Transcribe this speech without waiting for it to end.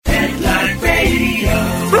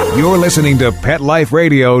You're listening to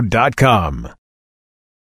PetLifeRadio.com.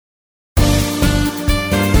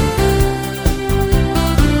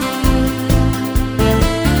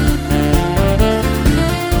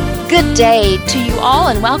 Good day to you all,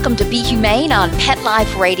 and welcome to Be Humane on Pet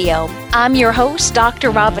Life Radio. I'm your host,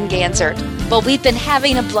 Dr. Robin Ganzert. Well, we've been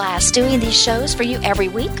having a blast doing these shows for you every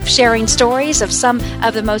week, sharing stories of some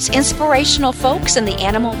of the most inspirational folks in the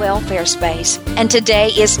animal welfare space. And today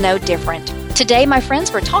is no different. Today, my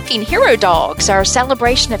friends, we're talking hero dogs, our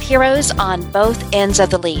celebration of heroes on both ends of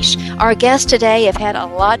the leash. Our guests today have had a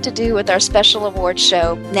lot to do with our special awards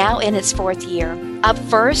show, now in its 4th year. Up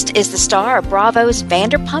first is the star of Bravo's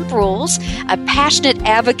Vanderpump Rules, a passionate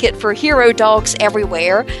advocate for hero dogs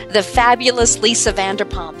everywhere, the fabulous Lisa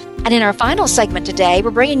Vanderpump. And in our final segment today,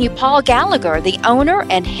 we're bringing you Paul Gallagher, the owner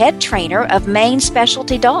and head trainer of Maine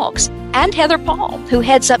Specialty Dogs, and Heather Paul, who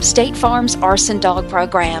heads up State Farm's Arson Dog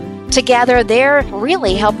program. Together, they're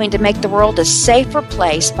really helping to make the world a safer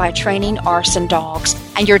place by training arson dogs.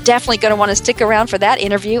 And you're definitely going to want to stick around for that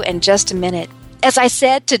interview in just a minute. As I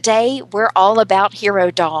said, today we're all about hero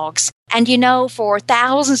dogs. And you know, for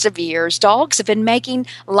thousands of years, dogs have been making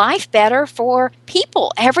life better for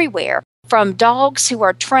people everywhere. From dogs who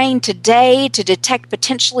are trained today to detect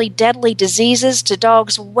potentially deadly diseases to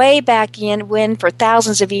dogs way back when for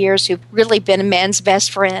thousands of years who've really been a man's best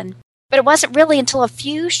friend. But it wasn't really until a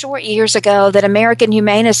few short years ago that American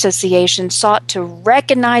Humane Association sought to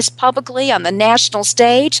recognize publicly on the national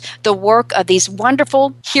stage the work of these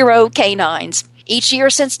wonderful hero canines. Each year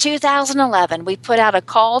since 2011, we put out a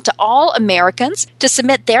call to all Americans to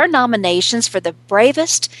submit their nominations for the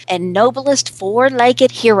bravest and noblest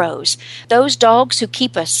four-legged heroes, those dogs who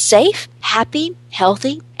keep us safe, happy,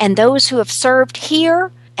 healthy, and those who have served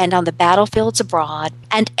here and on the battlefields abroad.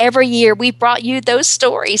 And every year we brought you those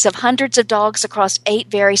stories of hundreds of dogs across 8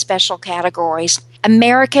 very special categories.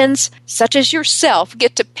 Americans, such as yourself,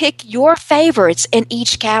 get to pick your favorites in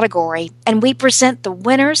each category, and we present the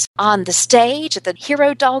winners on the stage at the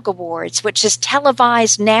Hero Dog Awards, which is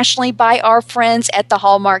televised nationally by our friends at the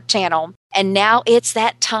Hallmark Channel. And now it's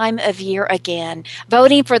that time of year again.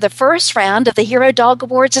 Voting for the first round of the Hero Dog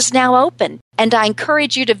Awards is now open, and I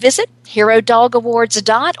encourage you to visit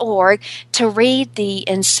HeroDogAwards.org to read the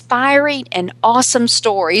inspiring and awesome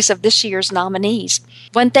stories of this year's nominees.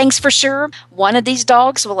 One thing's for sure, one of these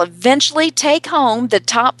dogs will eventually take home the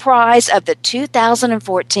top prize of the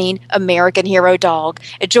 2014 American Hero Dog.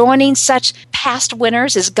 Joining such past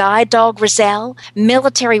winners is guide dog Rizal,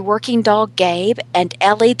 military working dog Gabe, and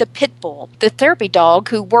Ellie the Pit Bull, the therapy dog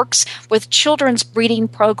who works with children's breeding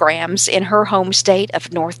programs in her home state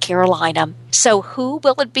of North Carolina. So who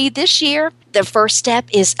will it be this year? The first step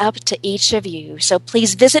is up to each of you. So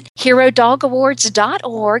please visit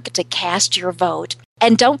HeroDogAwards.org to cast your vote.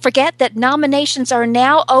 And don't forget that nominations are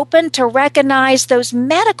now open to recognize those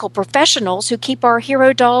medical professionals who keep our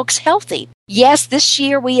hero dogs healthy. Yes, this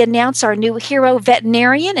year we announce our new Hero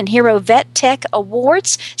Veterinarian and Hero Vet Tech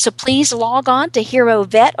Awards, so please log on to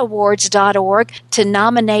HeroVetAwards.org to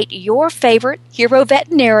nominate your favorite Hero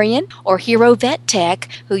Veterinarian or Hero Vet Tech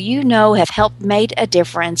who you know have helped made a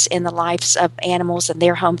difference in the lives of animals in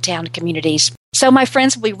their hometown communities. So, my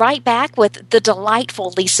friends, we'll be right back with the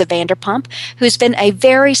delightful Lisa Vanderpump, who's been a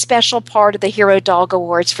very special part of the Hero Dog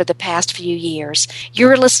Awards for the past few years.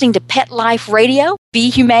 You're listening to Pet Life Radio. Be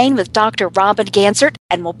Humane with Dr. Robin Ganzert,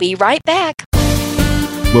 and we'll be right back.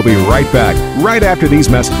 We'll be right back, right after these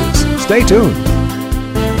messages. Stay tuned.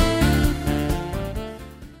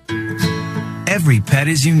 Every pet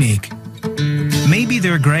is unique. Maybe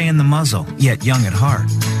they're gray in the muzzle, yet young at heart.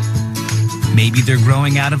 Maybe they're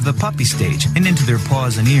growing out of the puppy stage and into their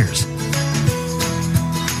paws and ears.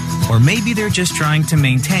 Or maybe they're just trying to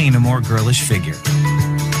maintain a more girlish figure.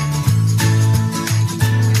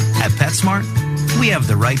 At PetSmart, we have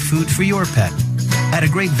the right food for your pet at a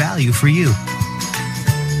great value for you.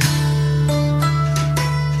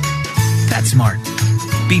 PetSmart.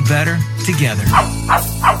 Be better together.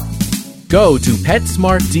 Go to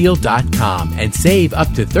PetSmartDeal.com and save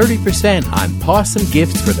up to 30% on awesome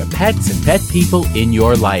gifts for the pets and pet people in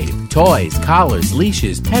your life. Toys, collars,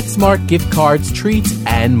 leashes, PetSmart gift cards, treats,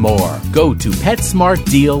 and more. Go to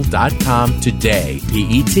PetSmartDeal.com today.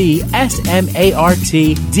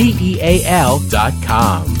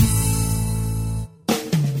 PetSmartDeal.com.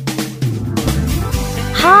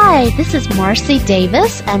 Hi, this is Marcy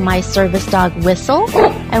Davis and my service dog Whistle.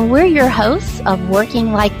 and we're your hosts of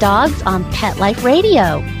Working Like Dogs on Pet Life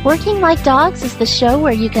Radio. Working Like Dogs is the show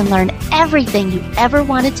where you can learn everything you ever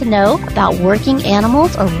wanted to know about working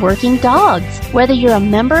animals or working dogs. Whether you're a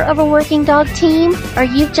member of a working dog team or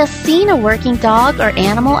you've just seen a working dog or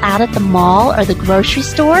animal out at the mall or the grocery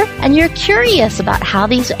store and you're curious about how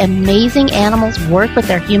these amazing animals work with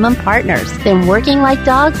their human partners, then Working Like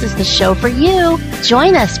Dogs is the show for you.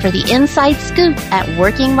 Join us for the inside scoop at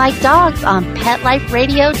Working Like Dogs on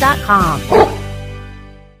PetLifeRadio.com.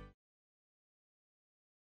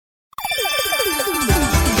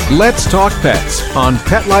 Let's Talk Pets on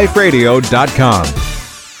PetLifeRadio.com.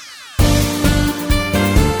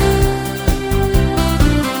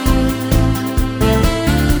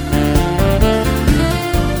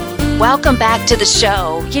 Welcome back to the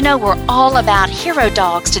show. You know, we're all about hero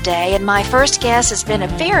dogs today, and my first guest has been a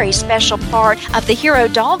very special part of the Hero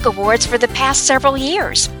Dog Awards for the past several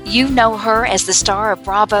years. You know her as the star of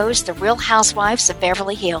Bravo's The Real Housewives of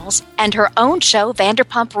Beverly Hills and her own show,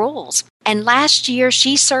 Vanderpump Rules. And last year,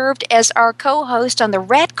 she served as our co-host on the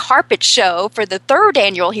Red Carpet Show for the 3rd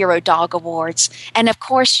Annual Hero Dog Awards. And of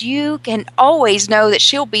course, you can always know that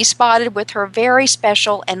she'll be spotted with her very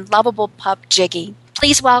special and lovable pup, Jiggy.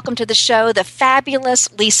 Please welcome to the show the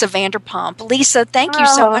fabulous Lisa Vanderpump. Lisa, thank you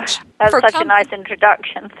so much that's for such coming. a nice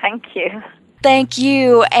introduction. Thank you. Thank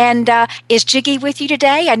you. And is Jiggy with you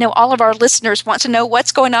today? I know all of our listeners want to know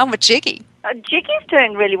what's going on with Jiggy. Jiggy's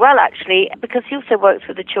doing really well, actually, because he also works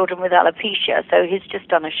with the children with alopecia. So he's just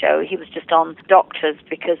done a show. He was just on Doctors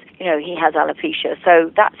because, you know, he has alopecia.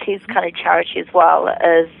 So that's his kind of charity as well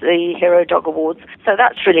as the Hero Dog Awards. So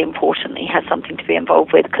that's really important. He has something to be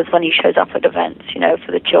involved with because when he shows up at events, you know,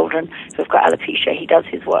 for the children who've got alopecia, he does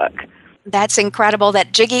his work. That's incredible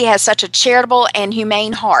that Jiggy has such a charitable and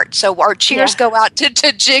humane heart. So our cheers go out to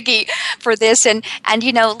Jiggy for this. And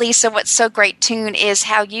you know, Lisa, what's so great, too, is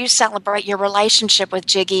how you celebrate your relationship with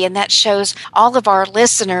Jiggy. And that shows all of our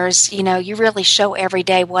listeners, you know, you really show every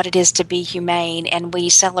day what it is to be humane. And we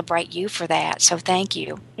celebrate you for that. So thank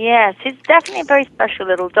you. Yes, he's definitely a very special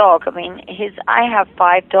little dog. I mean, I have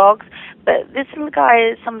 5 dogs. But this little guy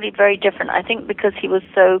is somebody very different, I think, because he was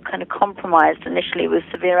so kind of compromised initially with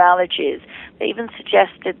severe allergies. They even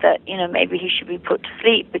suggested that, you know, maybe he should be put to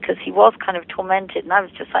sleep because he was kind of tormented. And I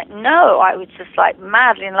was just like, no, I was just like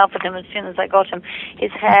madly in love with him as soon as I got him.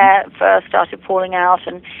 His hair first started falling out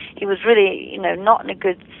and he was really, you know, not in a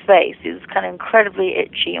good space. He was kind of incredibly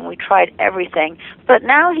itchy and we tried everything. But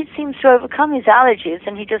now he seems to overcome his allergies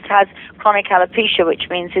and he just has chronic alopecia, which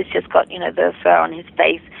means he's just got, you know, the fur on his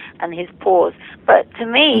face and his paws. But to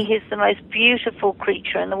me, he's the most beautiful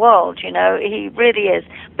creature in the world, you know. He really is.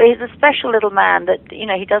 But he's a special little man that, you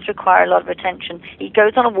know, he does require a lot of attention. He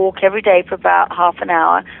goes on a walk every day for about half an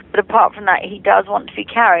hour. But apart from that, he does want to be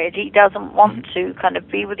carried. He doesn't want to kind of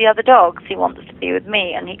be with the other dogs. He wants to be with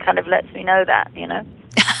me, and he kind of lets me know that, you know.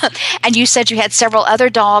 And you said you had several other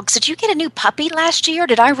dogs. Did you get a new puppy last year?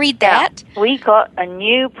 Did I read that? Yeah, we got a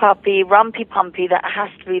new puppy, Rumpy Pumpy, that has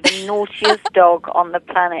to be the naughtiest dog on the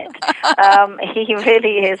planet. He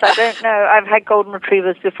really is. I don't know. I've had golden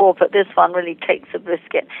retrievers before, but this one really takes a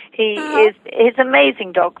biscuit. He's an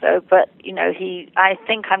amazing dog, though, but, you know, I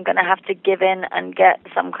think I'm going to have to give in and get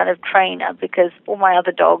some kind of trainer because all my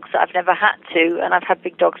other dogs, I've never had to, and I've had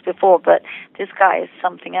big dogs before, but this guy is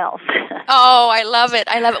something else. Oh, I love it.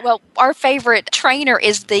 I love it. Well, our favorite trainer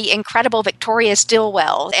is the incredible Victoria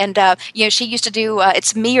Stilwell. And, you know, she used to do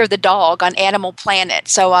It's Me or the Dog on Animal Planet.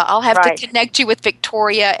 So I'll have to connect you with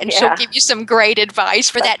Victoria, and she'll give you some great advice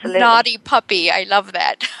for that naughty puppy. I love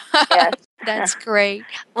that. Yes. That's great.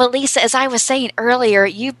 Well, Lisa, as I was saying earlier,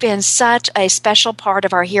 you've been such a special part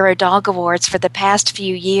of our Hero Dog Awards for the past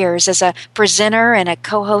few years as a presenter and a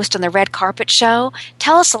co-host on the Red Carpet Show.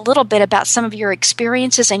 Tell us a little bit about some of your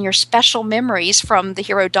experiences and your special memories from the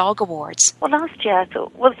Hero Dog Awards. Well, last year,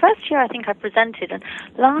 the first year I think I presented, and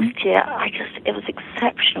last year it was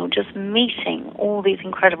exceptional just meeting all these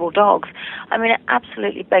incredible dogs. I mean, it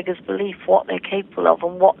absolutely beggars belief what they're capable of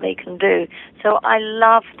and what they can do. So I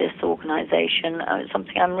love this organization. It's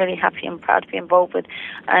something I'm really happy and proud to be involved with.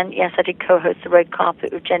 And yes, I did co-host the Red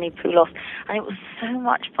Carpet with Jenny Poulos, and it was so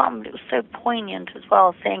much fun. But it was so poignant as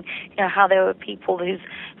well, seeing, you know, how there were people whose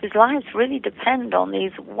lives really depend on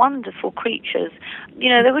these wonderful creatures. You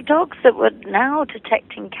know, there were dogs that were now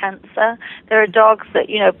detecting cancer. There are dogs that,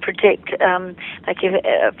 you know, predict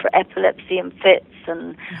for epilepsy and fits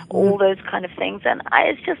and all those kind of things. And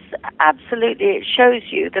it's just absolutely, it shows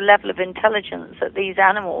you the level of intelligence that these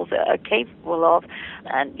animals are capable of.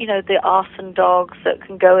 And, you know, the arson dogs that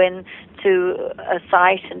can go in to a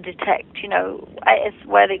site and detect, it's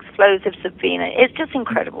where the explosives have been. It's just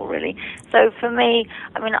incredible, really. So for me,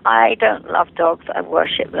 I mean, I don't love dogs. I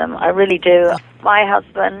worship them. I really do. My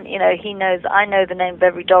husband, he knows, I know the name of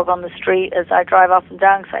every dog on the street as I drive up and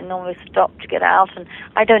down, because I normally stop to get out, and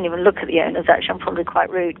I don't even look at the owners. Actually, I'm probably quite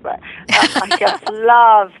rude, but I just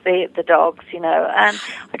love the dogs, and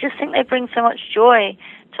I just think they bring so much joy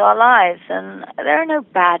to our lives. And there are no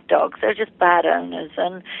bad dogs. They're just bad owners.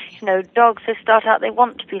 And, dogs, they start out, they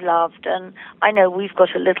want to be loved. And I know we've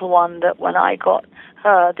got a little one that when I got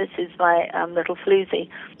her, this is my little Floozy,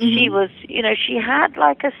 she was, she had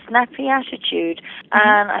like a snappy attitude.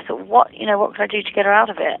 And I thought, what can I do to get her out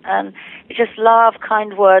of it? And just love,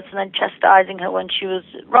 kind words, and then chastising her when she was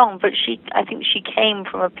wrong. But I think she came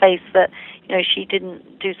from a place that, she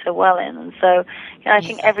didn't do so well in. And so, I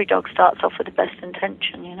think every dog starts off with the best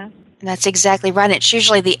intention, And that's exactly right. It's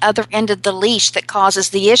usually the other end of the leash that causes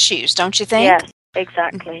the issues, don't you think? Yes.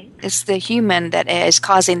 Exactly. It's the human that is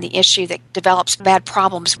causing the issue that develops bad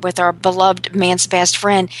problems with our beloved man's best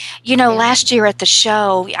friend. Last year at the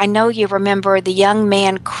show, I know you remember the young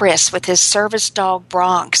man Chris with his service dog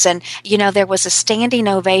Bronx. And, there was a standing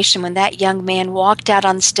ovation when that young man walked out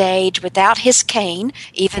on stage without his cane,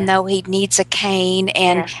 even though he needs a cane.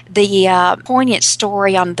 And the poignant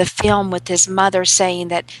story on the film with his mother saying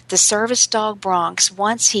that the service dog Bronx,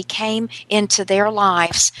 once he came into their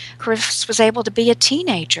lives, Chris was able to be a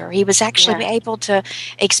teenager. He was actually able to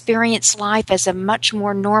experience life as a much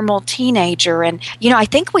more normal teenager. And, I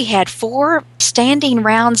think we had 4 standing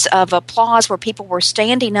rounds of applause where people were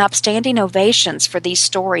standing up, standing ovations for these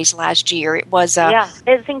stories last year. It was...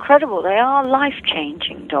 it's incredible. They are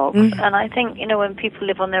life-changing dogs. And I think, when people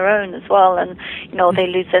live on their own as well and, they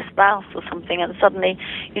lose their spouse or something and suddenly,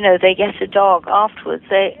 they get a dog afterwards,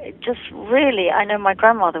 they just really, I know my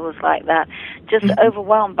grandmother was like that, just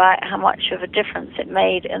overwhelmed by how much of a difference it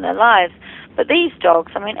made in their lives. But these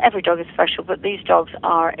dogs, I mean, every dog is special, but these dogs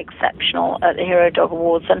are exceptional at the Hero Dog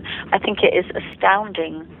Awards, and I think it is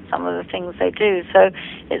astounding, some of the things they do. So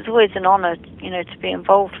it's always an honor, to be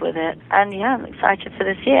involved with it. And, I'm excited for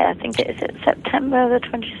this year. I think it's September the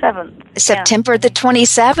 27th. September the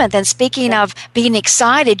 27th. And speaking of being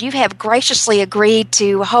excited, you have graciously agreed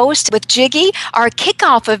to host with Jiggy our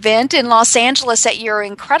kickoff event in Los Angeles at your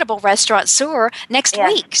incredible restaurant Sur next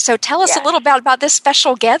week. So tell us a little bit about this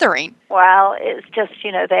special gathering. Well, it's just,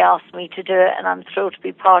 they asked me to do it, and I'm thrilled to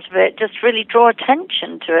be part of it. Just really draw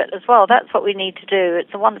attention to it as well. That's what we need to do.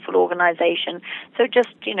 It's a wonderful organization. So just,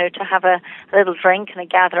 to have a little drink and a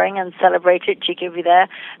gathering and celebrate it. Jiggy will be there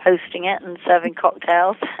hosting it and serving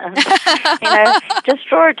cocktails. And, just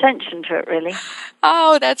draw attention to it, really.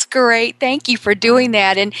 Oh, that's great. Thank you for doing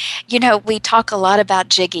that. And, we talk a lot about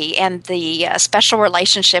Jiggy and the special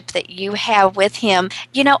relationship that you have with him.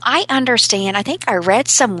 I understand, I think I read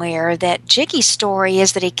somewhere that Jiggy's story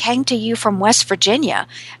is that he came to you from West Virginia.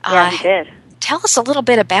 Yeah, he did. Tell us a little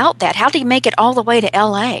bit about that. How did he make it all the way to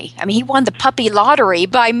L.A.? I mean, he won the puppy lottery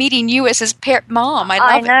by meeting you as his pet mom.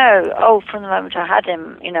 I know. Oh, from the moment I had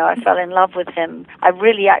him, I fell in love with him. I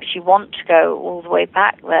really actually want to go all the way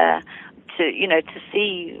back there to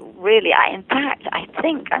see, really. In fact, I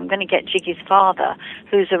think I'm going to get Jiggy's father,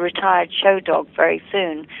 who's a retired show dog, very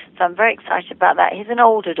soon. So I'm very excited about that. He's an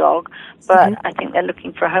older dog, but I think they're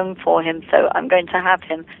looking for a home for him, so I'm going to have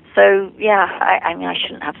him. So, I mean, I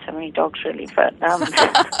shouldn't have so many dogs, really, but...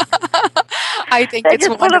 I think they're it's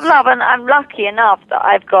just full of love, and I'm lucky enough that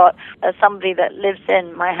I've got somebody that lives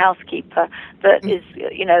in, my housekeeper, that is,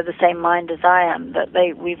 the same mind as I am, that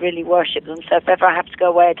we really worship them. So if ever I have to go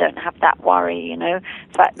away, I don't have that worry, the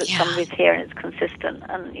fact that somebody's here and it's consistent.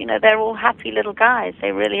 And, they're all happy little guys.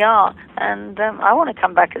 They really are. And I want to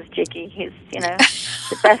come back as Jiggy. He's,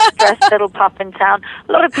 the best dressed little pup in town.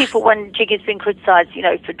 A lot of people, when Jiggy's been criticized,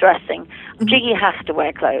 for dressing, Jiggy has to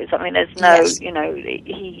wear clothes. I mean, there's no,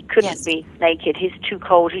 he couldn't be naked. He's too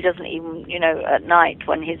cold. He doesn't even, at night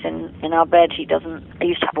when he's in our bed, he doesn't. I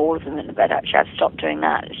used to have all of them in the bed, actually. I've stopped doing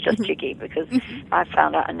that. It's just Jiggy because I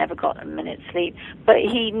found out I never got a minute's sleep. But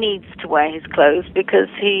he needs to wear his clothes because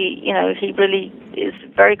he really is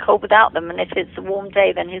very cold without them. And if it's a warm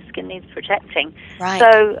day, then his skin needs protecting. Right.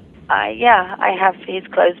 So, I have his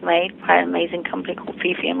clothes made by an amazing company called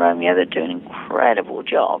Fifi and Romeo. They're doing an incredible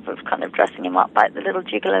job of kind of dressing him up like the little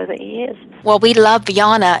gigolo that he is. Well, we love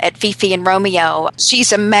Yana at Fifi and Romeo.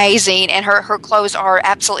 She's amazing, and her clothes are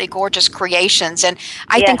absolutely gorgeous creations. And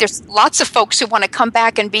I think there's lots of folks who want to come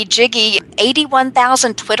back and be Jiggy.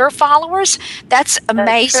 81,000 Twitter followers? That's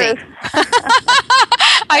amazing.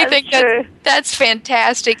 I think that's true. That's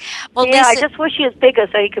fantastic. Well, yeah, Lisa, I just wish he was bigger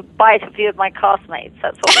so he could bite a few of my castmates.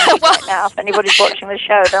 That's what we need right now. If anybody's watching the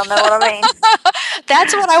show, they'll know what I mean.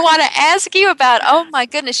 that's what I want to ask you about. Oh, my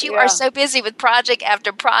goodness. You are so busy with project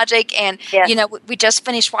after project. And, we just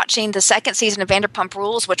finished watching the second season of Vanderpump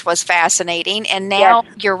Rules, which was fascinating. And now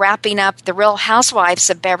you're wrapping up The Real Housewives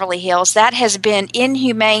of Beverly Hills. That has been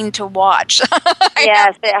inhumane to watch.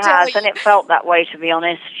 Yes, it has. And it felt that way, to be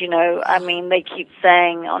honest. I mean, they keep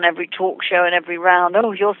saying on every talk show and every round,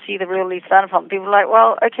 oh, you'll see the real Lisa Vanderpump. People are like,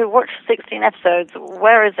 well, okay, watch 16 episodes.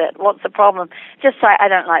 Where is it? What's the problem? Just I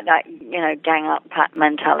don't like that, gang up pat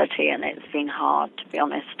mentality, and it's been hard, to be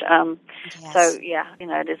honest. So, yeah,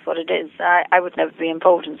 it is what it is. I would never be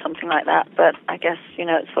involved in something like that, but I guess,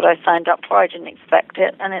 it's what I signed up for. I didn't expect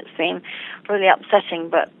it, and it's been really upsetting,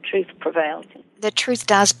 but truth prevails. The truth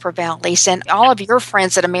does prevail, Lisa. And all of your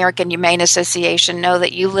friends at American Humane Association know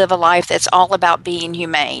that you live a life that's all about being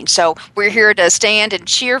humane. So we're here to stand and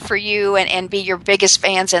cheer for you and be your biggest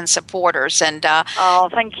fans and supporters. And oh,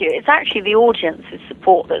 thank you. It's actually the audience's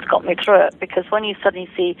support that's got me through it, because when you suddenly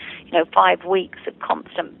see, 5 weeks of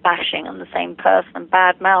constant bashing on the same person and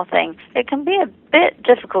bad-mouthing, it can be a bit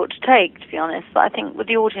difficult to take, to be honest. But I think with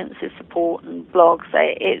the audience's support and blogs,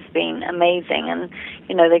 it's been amazing. And,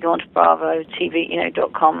 they go onto Bravo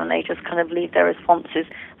TV.com and they just kind of leave their responses.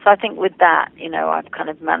 So I think with that, I've kind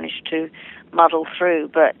of managed to muddle through.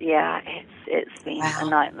 But yeah, it's been a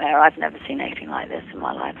nightmare. I've never seen anything like this in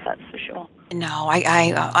my life, that's for sure. No,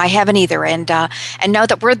 I haven't either, and know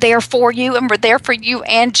that we're there for you, and we're there for you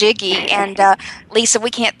and Jiggy. And Lisa, we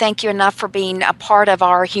can't thank you enough for being a part of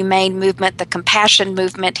our humane movement, the compassion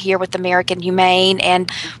movement here with American Humane,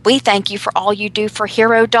 and we thank you for all you do for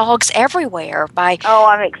hero dogs everywhere.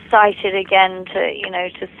 I'm excited again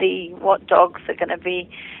to see what dogs are going to be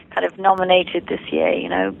kind of nominated this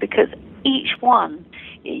year, because each one.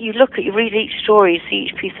 You read each story, you see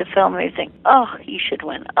each piece of film, and you think, oh, you should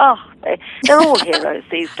win. Oh, they're all heroes,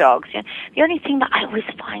 these dogs. The only thing that I always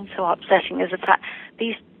find so upsetting is the fact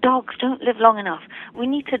these dogs don't live long enough. We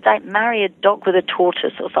need to marry a dog with a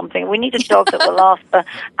tortoise or something. We need a dog that will last for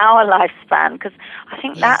our lifespan, because I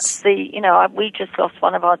think that's we just lost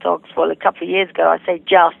one of our dogs, a couple of years ago. I say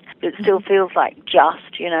just, but it still feels like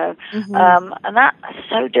just, and that's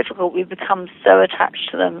so difficult. We become so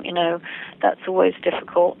attached to them, that's always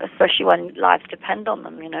difficult, especially when lives depend on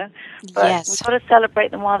them, But we've got to celebrate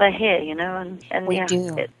them while they're here, and we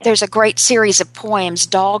do. There's a great series of poems,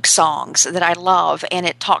 Dog Songs, that I love, and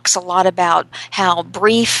it talks a lot about how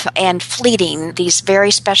brief and fleeting these very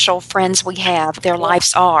special friends we have, their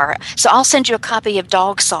lives are. So I'll send you a copy of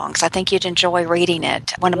Dog Songs. I think you'd enjoy reading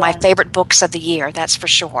it. One of my favorite books of the year, that's for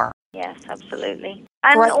sure. Yes, absolutely.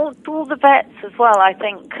 And all the vets as well, I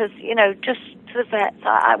think, because, just to the vets,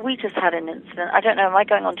 we just had an incident. I don't know, am I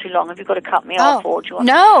going on too long? Have you got to cut me off? Or do you want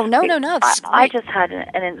No. I just had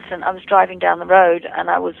an incident. I was driving down the road, and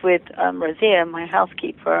I was with Razia, my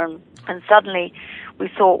housekeeper, and suddenly we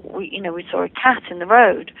saw a cat in the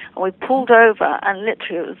road, and we pulled over, and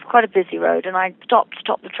literally it was quite a busy road, and I stopped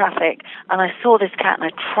the traffic, and I saw this cat,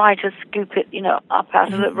 and I tried to scoop it, up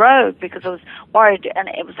out of the road because I was worried, and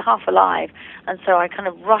it was half alive, and so I kind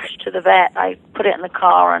of rushed to the vet. I put it in the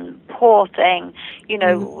car, and poor thing,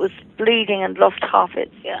 was bleeding and lost half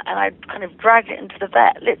its, and I kind of dragged it into the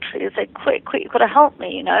vet, literally, and said, quick, you've got to help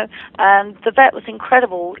me, and the vet was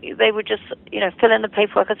incredible. They would just, fill in the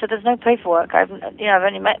paperwork. I said, there's no paperwork. I've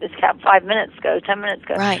only met this cat 10 minutes ago.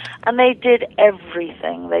 Right. And they did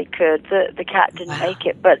everything they could. The cat didn't make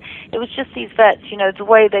it, but it was just these vets, the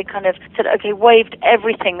way they kind of said, okay, waived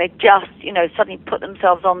everything. They just, suddenly put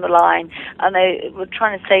themselves on the line, and they were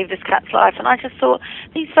trying to save this cat's life. And I just thought,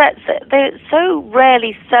 these vets, they're so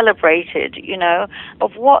rarely celebrated,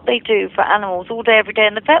 of what they do for animals all day, every day.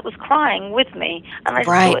 And the vet was crying with me, and I just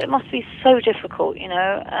thought it must be so difficult,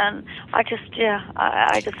 and I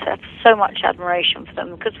just have so much admiration for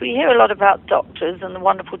them, because we hear a lot about doctors and the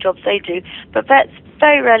wonderful jobs they do, but vets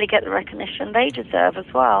very rarely get the recognition they deserve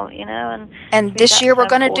as well, And this year we're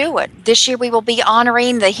going to do it. This year we will be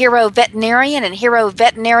honoring the hero veterinarian and hero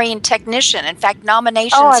veterinarian technician. In fact,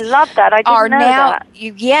 nominations I love that. I didn't know that.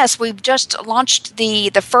 Yes, we've just launched the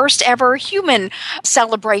first ever human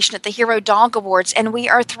celebration at the Hero Dog Awards, and we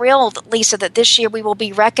are thrilled, Lisa, that this year we will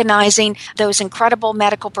be recognizing those incredible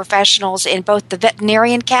medical professionals in both the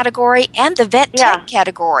veterinarian category and the vet tech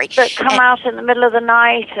category. That come out in the middle of the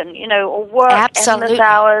night and, or work endless Absolutely.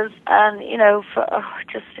 hours, and,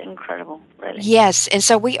 just incredible, really. Yes, and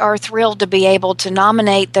so we are thrilled to be able to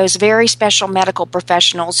nominate those very special medical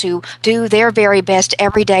professionals who do their very best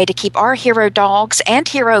every day to keep our hero dogs and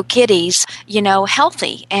hero kitties,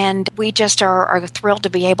 healthy. And we just are thrilled to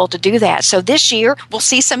be able to do that. So this year, we'll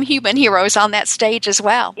see some human heroes on that stage as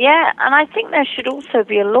well. Yeah, and I think there should also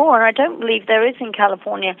be a law, and I don't believe there is in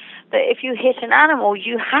California, that if you hit an animal,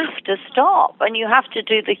 you have to stop, and you have to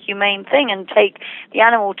do the humane thing and take the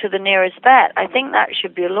animal to the nearest vet. I think that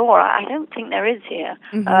should be a law. I don't think there is here.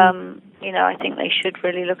 Mm-hmm. I think they should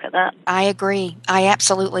really look at that. I agree. I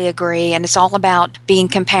absolutely agree. And it's all about being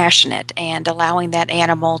compassionate and allowing that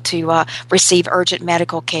animal to receive urgent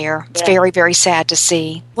medical care. It's very, very sad to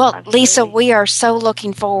see. Well, absolutely. Lisa, we are so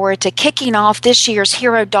looking forward to kicking off this year's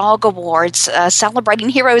Hero Dog Awards, celebrating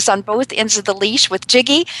heroes on both ends of the leash with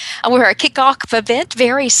Jiggy. We're a kickoff event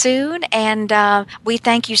very soon, and we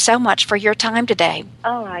thank you so much for your time today.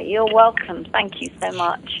 All right. You're welcome. Thank you so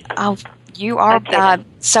much. Oh, you are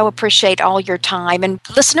so appreciate all your time. And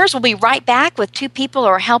listeners, we'll be right back with two people who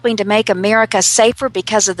are helping to make America safer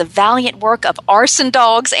because of the valiant work of arson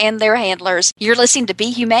dogs and their handlers. You're listening to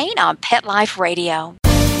Be Humane on Pet Life Radio.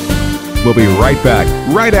 We'll be right back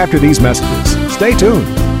right after these messages. Stay tuned.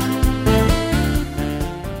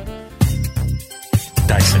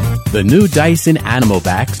 Dyson. The new Dyson Animal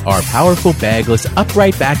Vacs are powerful bagless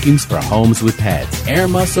upright vacuums for homes with pets. Air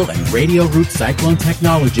muscle and radio root cyclone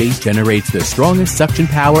technology generates the strongest suction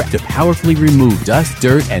power to powerfully remove dust,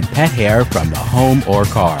 dirt, and pet hair from the home or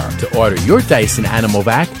car. To order your Dyson Animal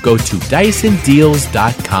Vac, go to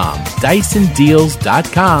DysonDeals.com.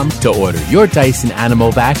 DysonDeals.com to order your Dyson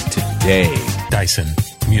Animal Vac today. Dyson.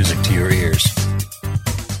 Music to your ears.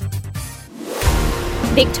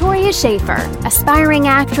 Victoria Schaefer, aspiring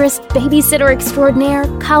actress, babysitter extraordinaire,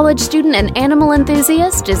 college student, and animal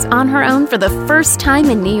enthusiast, is on her own for the first time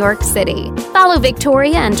in New York City. Follow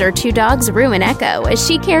Victoria and her two dogs, Rue and Echo, as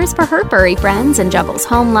she cares for her furry friends and juggles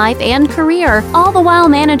home life and career, all the while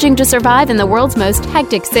managing to survive in the world's most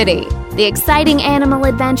hectic city. The exciting animal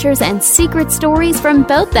adventures and secret stories from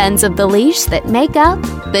both ends of the leash that make up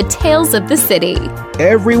the Tales of the City.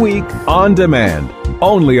 Every week on demand,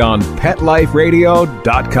 only on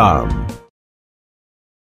PetLifeRadio.com.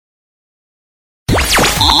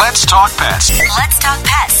 Let's talk pets. Let's talk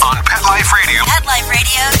pets On Pet Life Radio. Pet Life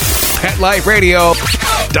Radio.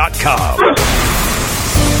 PetLifeRadio.com.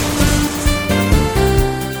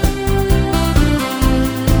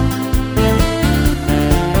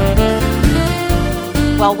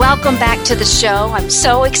 Well, welcome back to the show. I'm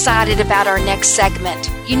so excited about our next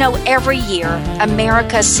segment. Every year,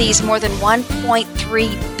 America sees more than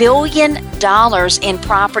 $1.3 billion in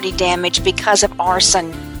property damage because of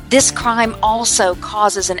arson. This crime also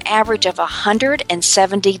causes an average of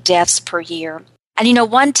 170 deaths per year.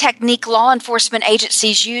 And one technique law enforcement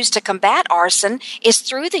agencies use to combat arson is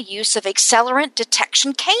through the use of accelerant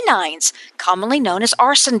detection canines, commonly known as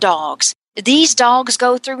arson dogs. These dogs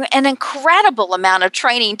go through an incredible amount of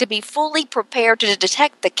training to be fully prepared to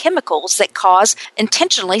detect the chemicals that cause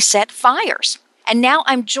intentionally set fires. And now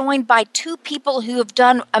I'm joined by two people who have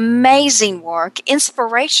done amazing work,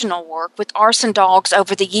 inspirational work with arson dogs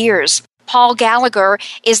over the years. Paul Gallagher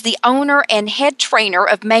is the owner and head trainer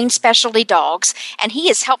of Maine Specialty Dogs, and he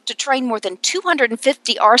has helped to train more than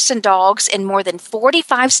 250 arson dogs in more than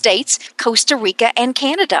 45 states, Costa Rica, and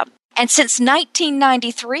Canada. And since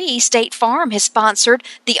 1993, State Farm has sponsored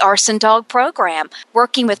the Arson Dog Program,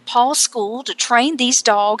 working with Paul's school to train these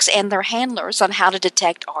dogs and their handlers on how to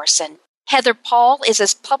detect arson. Heather Paul is a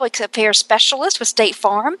public affairs specialist with State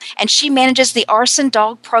Farm, and she manages the Arson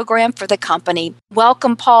Dog Program for the company.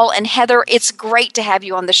 Welcome, Paul and Heather. It's great to have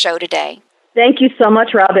you on the show today. Thank you so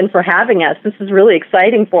much, Robin, for having us. This is really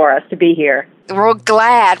exciting for us to be here. We're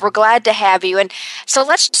glad to have you. And so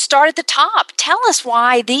let's start at the top. Tell us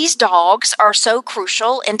why these dogs are so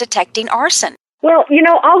crucial in detecting arson. Well,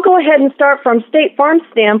 I'll go ahead and start from State Farm's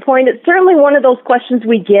standpoint. It's certainly one of those questions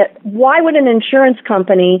we get. Why would an insurance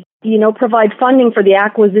company, provide funding for the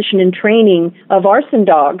acquisition and training of arson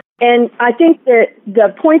dogs? And I think that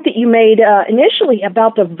the point that you made initially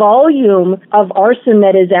about the volume of arson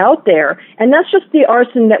that is out there, and that's just the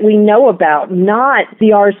arson that we know about, not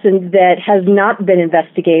the arson that has not been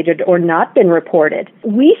investigated or not been reported.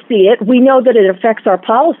 We see it. We know that it affects our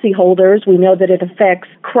policyholders. We know that it affects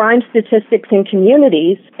crime statistics in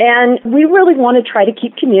communities. And we really want to try to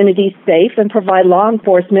keep communities safe and provide law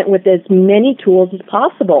enforcement with as many tools as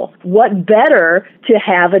possible. What better to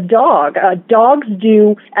have a dog? Dogs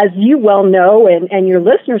do as as you well know and your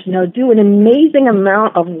listeners know, do an amazing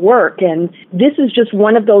amount of work. And this is just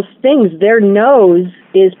one of those things. Their nose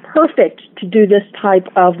is perfect to do this type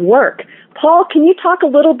of work. Paul, can you talk a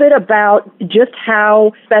little bit about just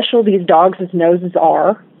how special these dogs' noses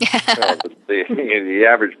are? The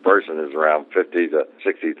average person is around 50 to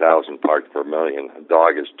 60,000 parts per million. A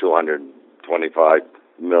dog is 225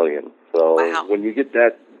 million. So when you get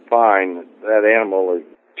that fine, that animal is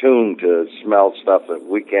tuned to smell stuff that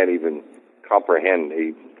we can't even comprehend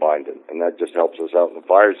even finding. And that just helps us out in the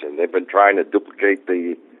fire scene. They've been trying to duplicate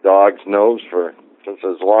the dog's nose since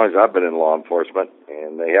as long as I've been in law enforcement,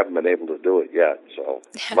 and they haven't been able to do it yet. So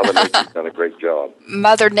Mother Nature's done a great job.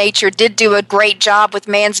 Mother Nature did do a great job with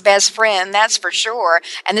man's best friend, that's for sure.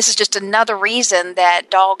 And this is just another reason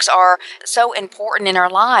that dogs are so important in our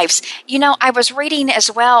lives. You know, I was reading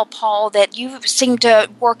as well, Paul, that you seem to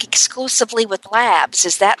work exclusively with labs.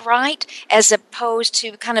 Is that right? As opposed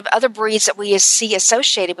to kind of other breeds that we see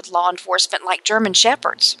associated with law enforcement, like German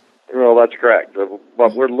Shepherds. Well, that's correct.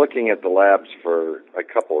 But we're looking at the labs for a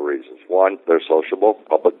couple of reasons. One, they're sociable.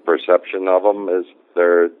 Public perception of them is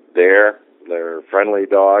they're friendly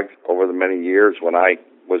dogs. Over the many years when I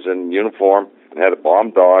was in uniform and had a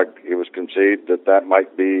bomb dog, it was conceived that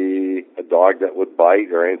might be a dog that would bite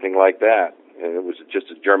or anything like that. And it was just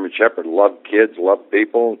a German Shepherd. Loved kids, loved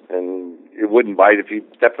people, and it wouldn't bite if you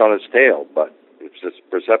stepped on its tail. But it's just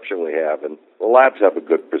perception we have. And the labs have a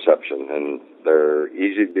good perception, and they're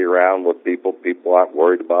easy to be around with people. People aren't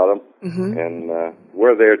worried about them. Mm-hmm. And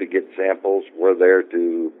we're there to get samples. We're there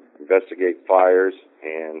to investigate fires,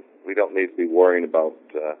 and we don't need to be worrying about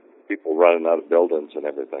people running out of buildings and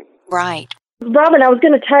everything. Right. Robin, I was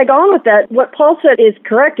going to tag on with that. What Paul said is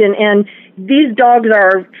correct, and these dogs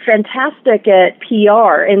are fantastic at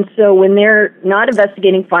PR. And so when they're not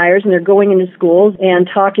investigating fires and they're going into schools and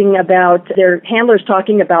talking about, their handlers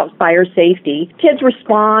talking about fire safety, kids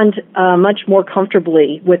respond much more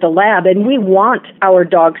comfortably with a lab. And we want our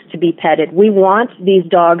dogs to be petted. We want these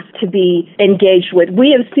dogs to be engaged with.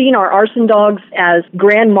 We have seen our arson dogs as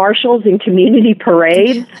grand marshals in community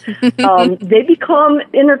parades. They become,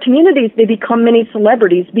 in their communities, they become many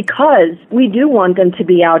celebrities because we do want them to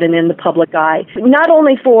be out and in the public eye. Not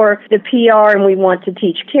only for the PR and we want to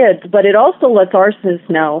teach kids, but it also lets arsonists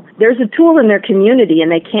know there's a tool in their community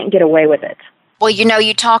and they can't get away with it. Well, you know,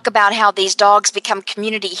 you talk about how these dogs become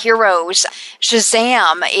community heroes.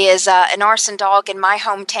 Shazam is an arson dog in my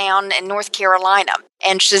hometown in North Carolina.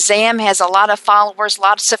 And Shazam has a lot of followers,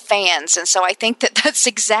 lots of fans. And so I think that that's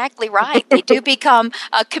exactly right. They do become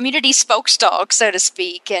a community spokesdog, so to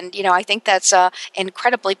speak. And, you know, I think that's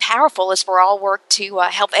incredibly powerful as we're all work to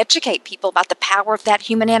help educate people about the power of that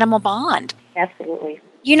human-animal bond. Absolutely.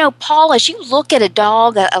 You know, Paul, as you look at a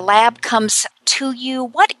dog, a lab comes to you,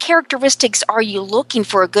 what characteristics are you looking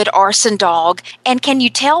for a good arson dog? And can you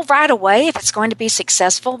tell right away if it's going to be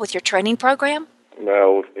successful with your training program?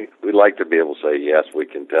 No, we'd like to be able to say, yes, we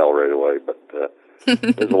can tell right away, but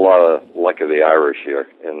there's a lot of luck of the Irish here.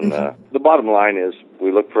 And the bottom line is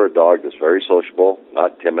we look for a dog that's very sociable,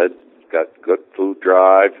 not timid, got good food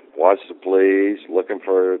drive, wants to please, looking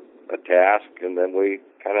for a task, and then we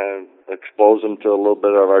kind of expose them to a little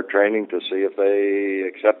bit of our training to see if they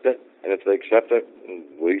accept it. And if they accept it,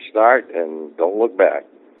 we start and don't look back.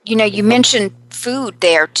 You know, you mentioned food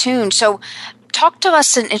there, too. So talk to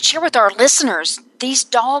us and share with our listeners. These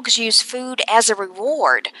dogs use food as a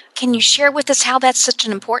reward. Can you share with us how that's such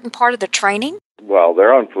an important part of the training? Well,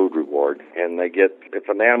 they're on food reward, and they get, if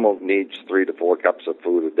an animal needs 3 to 4 cups of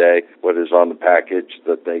food a day, whether it's on the package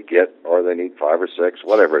that they get, or they need 5 or 6,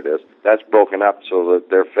 whatever it is, that's broken up so that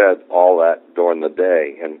they're fed all that during the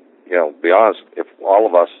day. And, you know, be honest, if all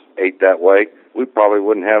of us ate that way, we probably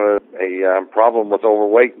wouldn't have a problem with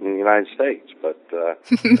overweight in the United States. But,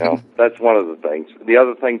 you know, that's one of the things. The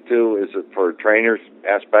other thing, too, is that for a trainer's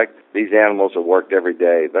aspect, these animals are worked every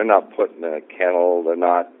day. They're not put in a kennel. They're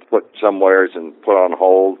not put somewheres and put on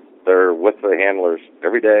hold. They're with the handlers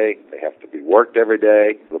every day. They have to be worked every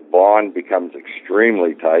day. The bond becomes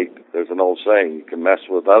extremely tight. There's an old saying, you can mess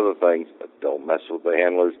with other things, but don't mess with the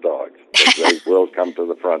handler's dogs. They will come to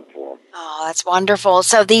the front for them. Oh, that's wonderful.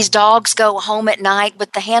 So these dogs go home at night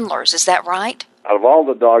with the handlers, is that right? Out of all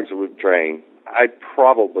the dogs that we've trained, I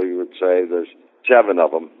probably would say there's 7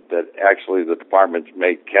 of them that actually the departments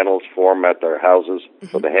made kennels for them at their houses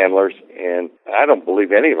for the handlers, and I don't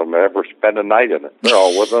believe any of them ever spend a night in it. They're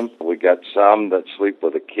all with them. We got some that sleep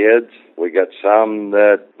with the kids. We got some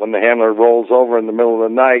that when the handler rolls over in the middle of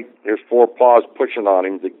the night, there's 4 paws pushing on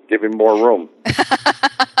him to give him more room.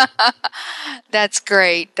 That's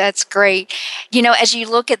great. That's great. You know, as you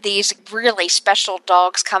look at these really special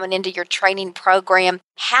dogs coming into your training program,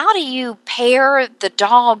 how do you pair the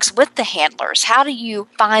dogs with the handlers? How do you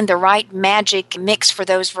find the right magic mix for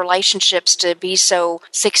those relationships to be so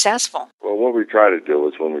successful? Well, what we try to do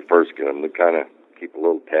is when we first get them to kind of keep a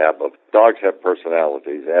little tab of dogs have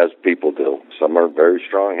personalities, as people do. Some are very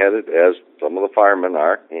strong-headed, as some of the firemen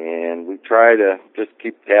are, and we try to just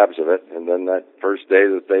keep tabs of it. And then that first day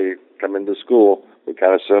that they come into school, we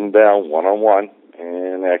kind of sit them down one-on-one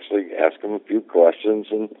and actually ask them a few questions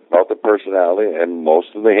about their personality. And most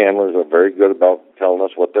of the handlers are very good about telling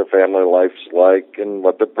us what their family life's like and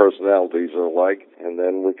what their personalities are like. And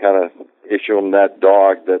then we kind of issue them that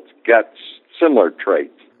dog that's got similar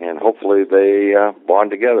traits. And hopefully they bond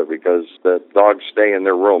together, because the dogs stay in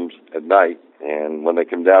their rooms at night. And when they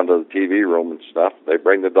come down to the TV room and stuff, they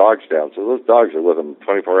bring the dogs down. So those dogs are with them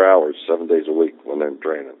 24 hours, 7 days a week when they're in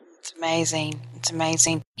training. It's amazing. It's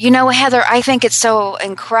amazing. You know, Heather, I think it's so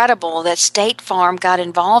incredible that State Farm got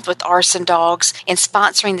involved with Arson Dogs in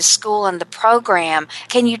sponsoring the school and the program.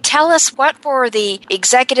 Can you tell us, what were the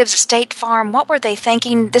executives at State Farm, what were they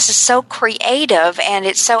thinking? This is so creative and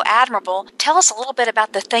it's so admirable. Tell us a little bit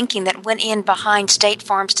about the thinking that went in behind State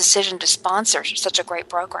Farm's decision to sponsor such a great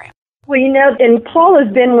program. Well, you know, and Paul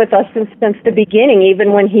has been with us since the beginning,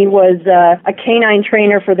 even when he was a canine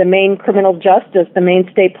trainer for the Maine Criminal Justice, the Maine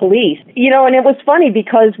State Police. You know, and it was funny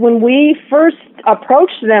because when we first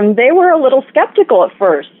approached them, they were a little skeptical at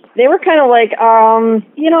first. They were kind of like,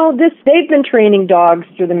 they've been training dogs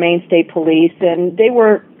through the Maine State Police, and they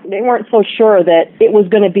weren't so sure that it was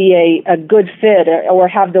going to be a good fit or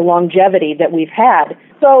have the longevity that we've had.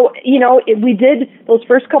 So, you know, we did those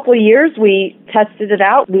first couple of years, we tested it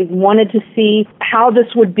out. We wanted to see how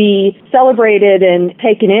this would be celebrated and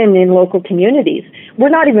taken in local communities. We're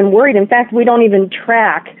not even worried. In fact, we don't even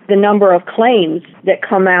track the number of claims that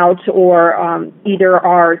come out or either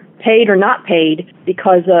are paid or not paid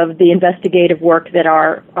because of the investigative work that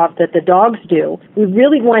the dogs do. We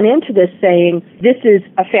really went into this saying, this is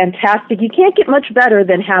a fantastic, you can't get much better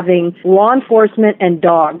than having law enforcement and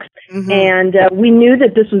dogs. Mm-hmm. And we knew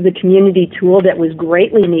that this was a community tool that was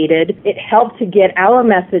greatly needed. It helped to get our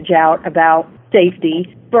message out about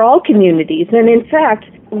safety for all communities. And in fact,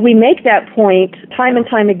 we make that point time and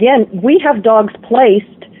time again. We have dogs placed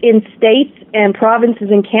in states and provinces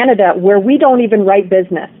in Canada where we don't even write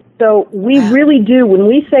business. So we really do, when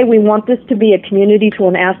we say we want this to be a community tool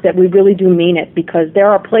and asset, we really do mean it, because there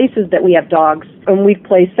are places that we have dogs, and we've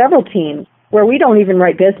placed several teams where we don't even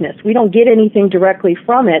write business. We don't get anything directly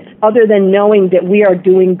from it other than knowing that we are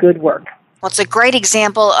doing good work. Well, it's a great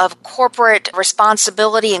example of corporate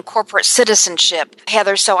responsibility and corporate citizenship,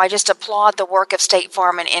 Heather, so I just applaud the work of State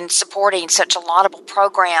Farm in supporting such a laudable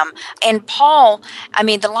program. And Paul, I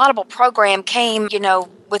mean, the laudable program came,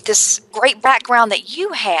 with this great background that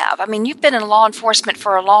you have. I mean, you've been in law enforcement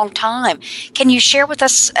for a long time. Can you share with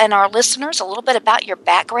us and our listeners a little bit about your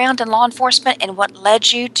background in law enforcement and what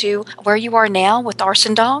led you to where you are now with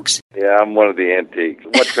Arson Dogs? Yeah, I'm one of the antiques.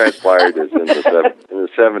 What transpired is in the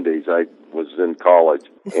 70s, I was in college,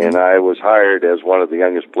 and I was hired as one of the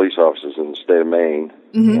youngest police officers in the state of Maine,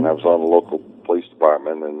 and I was on the local police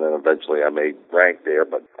department, and then eventually I made rank there,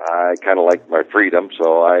 but I kind of liked my freedom,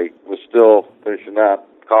 so I was still finishing up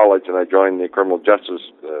college, and I joined the criminal justice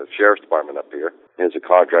sheriff's department up here as a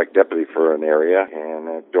contract deputy for an area,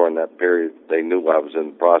 and during that period, they knew I was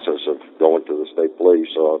in the process of going to the state police,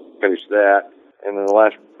 so I finished that, and in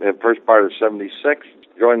the first part of 76,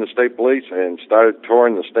 joined the state police and started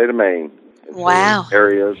touring the state of Maine. Wow.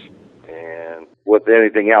 Areas, and with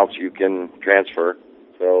anything else you can transfer.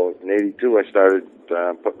 So in 82, I started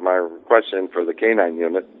putting my requests in for the canine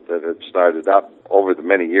unit that had started up. Over the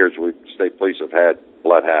many years, state police have had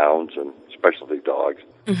bloodhounds and specialty dogs,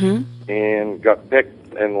 and got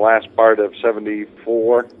picked in the last part of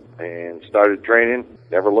 74 and started training.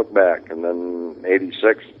 Never looked back. And then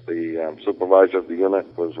 86, the supervisor of the unit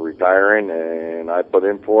was retiring, and I put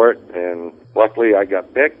in for it. And luckily, I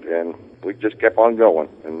got picked, and we just kept on going.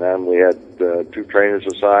 And then we had 2 trainers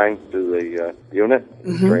assigned to the unit,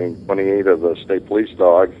 trained 28 of the state police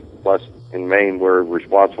dogs. Plus, in Maine, we're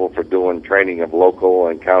responsible for doing training of local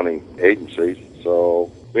and county agencies.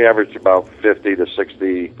 So We average about 50 to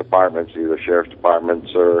 60 departments, either sheriff's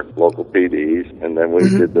departments or local PDs, and then we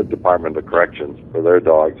did the Department of Corrections for their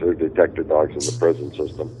dogs, their detector dogs in the prison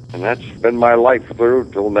system. And that's been my life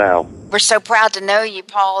through till now. We're so proud to know you,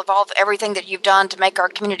 Paul, of everything that you've done to make our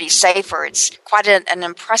community safer. It's quite an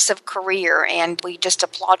impressive career, and we just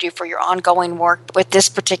applaud you for your ongoing work with this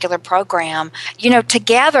particular program. You know,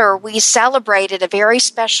 together we celebrated a very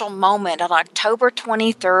special moment on October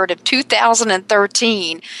 23rd of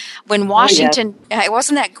 2013 when Washington,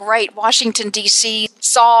 wasn't that great? Washington, D.C.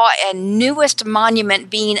 saw a newest monument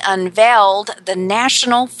being unveiled, the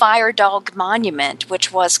National Fire Dog Monument,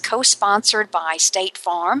 which was co-sponsored by State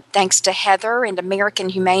Farm. Thanks to Heather and American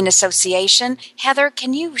Humane Association. Heather,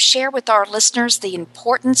 can you share with our listeners the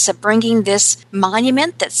importance of bringing this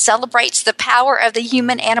monument that celebrates the power of the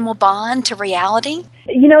human-animal bond to reality?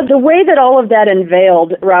 You know, the way that all of that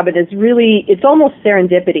unveiled, Robin, is really, it's almost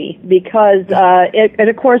serendipity because it,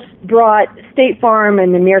 of course, brought State Farm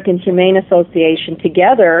and the American Humane Association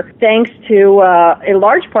together thanks to, in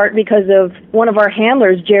large part, because of one of our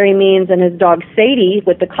handlers, Jerry Means, and his dog Sadie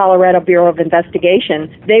with the Colorado Bureau of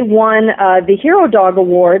Investigation. They won the Hero Dog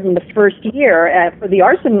Award in the first year for the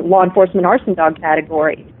law enforcement arson dog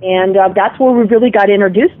category. And that's where we really got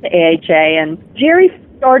introduced to AHA. And Jerry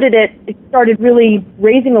started really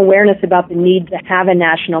raising awareness about the need to have a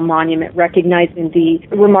national monument, recognizing the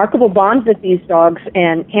remarkable bonds that these dogs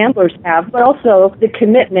and handlers have, but also the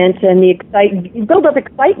commitment and the build up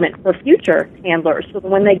excitement for future handlers, so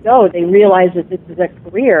that when they go, they realize that this is a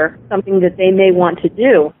career, something that they may want to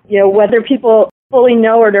do. You know, whether people fully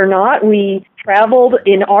know it or not, we traveled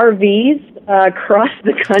in RVs across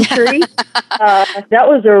the country. That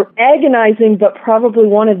was agonizing, but probably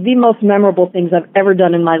one of the most memorable things I've ever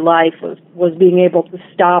done in my life was being able to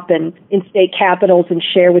stop in state capitals and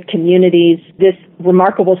share with communities this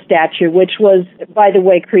remarkable statue, which was, by the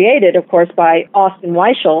way, created, of course, by Austin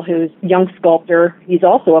Weichel, who's a young sculptor. He's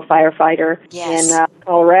also a firefighter in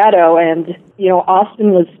Colorado. And, you know,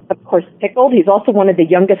 Austin was, of course, tickled. He's also one of the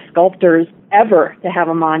youngest sculptors ever to have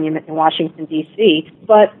a monument in Washington, D.C.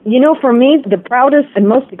 But, you know, for me, the proudest and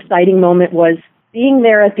most exciting moment was being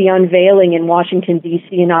there at the unveiling in Washington,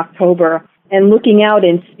 D.C. in October and looking out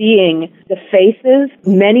and seeing the faces.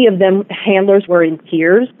 Many of them, handlers, were in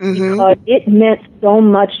tears because it meant so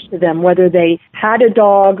much to them, whether they had a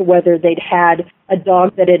dog, whether they'd had a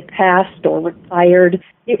dog that had passed or retired.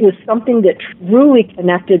 It was something that truly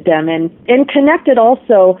connected them and connected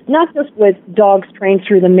also not just with dogs trained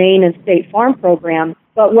through the Maine and State Farm program,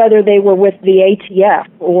 but whether they were with the ATF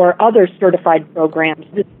or other certified programs.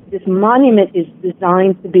 This monument is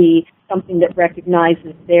designed to be something that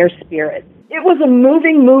recognizes their spirit. It was a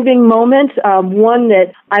moving moment, one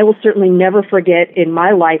that I will certainly never forget in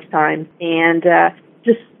my lifetime, and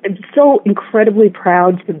I'm so incredibly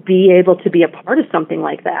proud to be able to be a part of something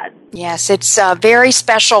like that. Yes, it's very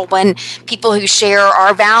special when people who share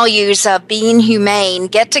our values of being humane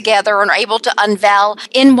get together and are able to unveil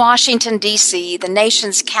in Washington, D.C., the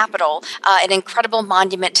nation's capital, an incredible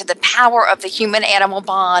monument to the power of the human-animal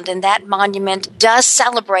bond. And that monument does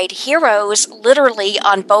celebrate heroes literally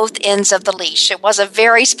on both ends of the leash. It was a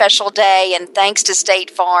very special day, and thanks to State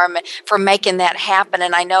Farm for making that happen.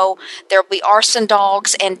 And I know there will be arson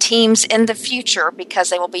dogs and teams in the future because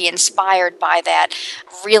they will be inspired by that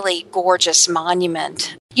really gorgeous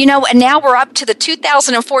monument. You know, and now we're up to the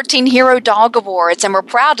 2014 Hero Dog Awards, and we're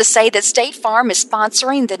proud to say that State Farm is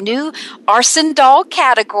sponsoring the new arson dog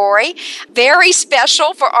category. Very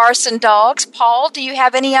special for arson dogs. Paul, do you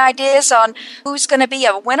have any ideas on who's going to be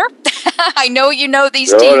a winner? I know you know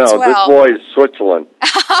these teams well. This boy is Switzerland.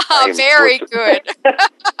 Very good.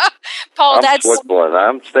 Paul, I'm Switzerland.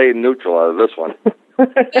 I'm staying neutral out of this one.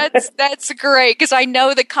 That's great, because I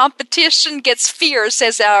know the competition gets fierce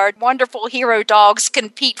as our wonderful hero dogs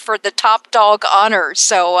compete for the top dog honors.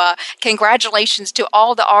 So congratulations to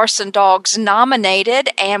all the arson dogs nominated,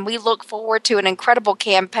 and we look forward to an incredible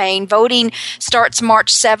campaign. Voting starts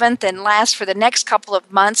March 7th and lasts for the next couple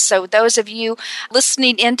of months. So those of you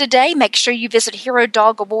listening in today, make sure you visit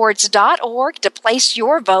HeroDogAwards.org to place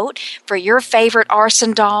your vote for your favorite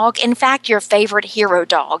arson dog. In fact, your favorite hero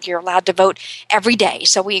dog. You're allowed to vote every day.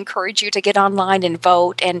 So we encourage you to get online and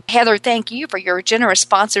vote. And Heather, thank you for your generous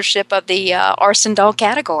sponsorship of the arson dog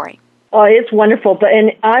category. Oh, it's wonderful.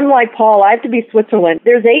 And I'm like Paul, I have to be Switzerland.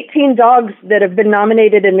 There's 18 dogs that have been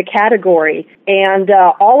nominated in the category, and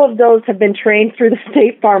all of those have been trained through the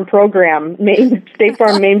State Farm program, State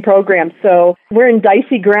Farm Maine program. So we're in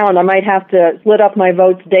dicey ground. I might have to split up my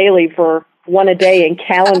votes daily for one a day in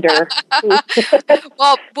calendar.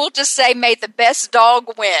 Well, we'll just say, may the best dog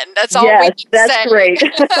win. That's all we can say. Yes, that's great.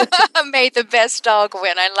 May the best dog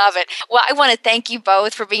win. I love it. Well, I want to thank you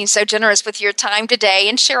both for being so generous with your time today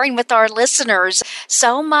and sharing with our listeners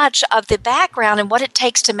so much of the background and what it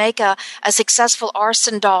takes to make a successful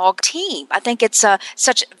arson dog team. I think it's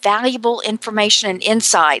such valuable information and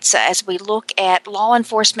insights as we look at law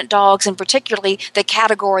enforcement dogs and particularly the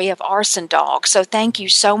category of arson dogs. So thank you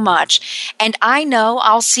so much. And I know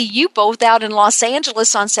I'll see you both out in Los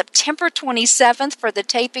Angeles on September 27th for the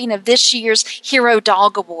taping of this year's Hero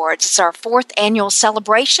Dog Awards. It's our 4th annual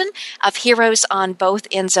celebration of heroes on both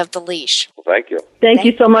ends of the leash. Well, thank you. Thank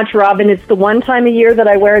you so much, Robin. It's the one time a year that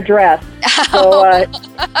I wear a dress. So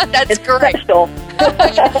that's it's great. Special.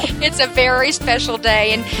 It's a very special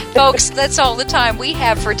day. And folks, that's all the time we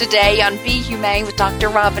have for today on Be Humane with Dr.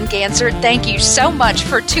 Robin Ganzert. Thank you so much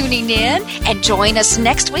for tuning in, and join us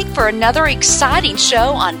next week for another exciting show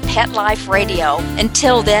on Pet Life Radio.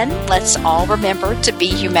 Until then, let's all remember to be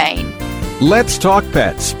humane. Let's Talk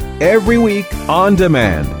Pets, every week on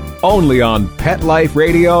demand, only on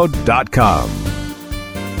PetLifeRadio.com.